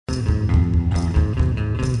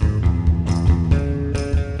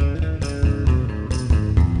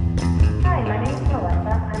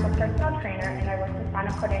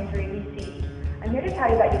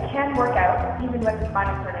that it can work out even with a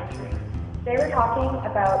spinal cord injury. Today we're talking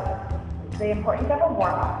about the importance of a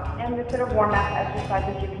warm-up and the sort of warm-up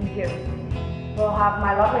exercises you can do. We'll have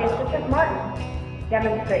my lovely assistant Martin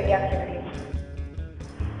demonstrate the activities.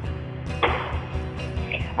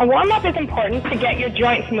 A warm-up is important to get your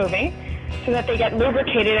joints moving so that they get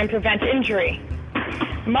lubricated and prevent injury.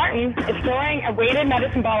 Martin is throwing a weighted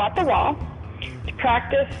medicine ball at the wall to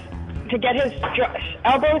practice to get his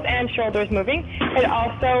elbows and shoulders moving. It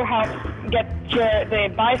also helps get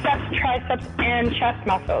the biceps, triceps, and chest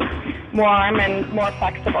muscles warm and more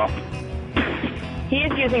flexible. He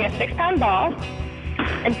is using a 6-pound ball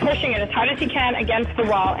and pushing it as hard as he can against the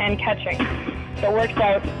wall and catching. So it works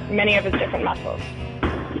out many of his different muscles.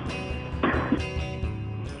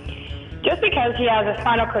 Just because he has a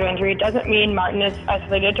spinal cord injury doesn't mean Martin is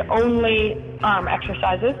isolated to only arm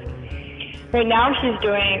exercises. Right now he's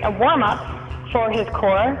doing a warm-up for his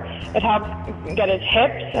core. It helps get his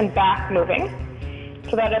hips and back moving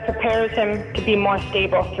so that it prepares him to be more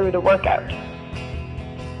stable through the workout.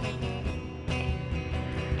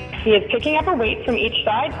 He is picking up a weight from each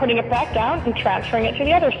side, putting it back down, and transferring it to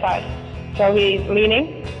the other side. So he's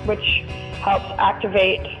leaning, which helps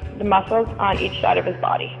activate the muscles on each side of his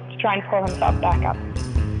body to try and pull himself back up.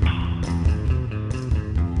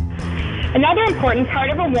 Another important part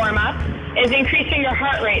of a warm-up is increasing your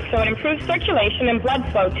heart rate so it improves circulation and blood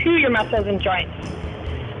flow to your muscles and joints.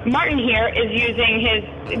 Martin here is using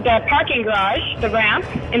the parking garage, the ramp,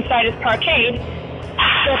 inside his parkade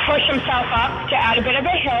to push himself up to add a bit of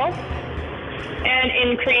a hill and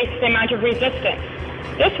increase the amount of resistance.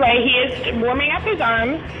 This way he is warming up his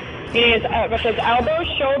arms with his elbows,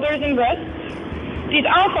 shoulders, and wrists. He's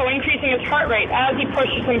also increasing his heart rate as he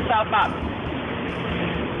pushes himself up.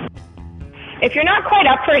 If you're not quite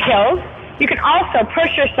up for hills, you can also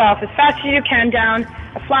push yourself as fast as you can down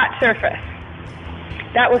a flat surface.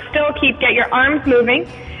 That will still get your arms moving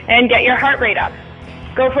and get your heart rate up.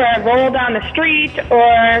 Go for a roll down the street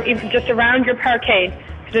or even just around your parkade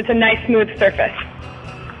because it's a nice smooth surface.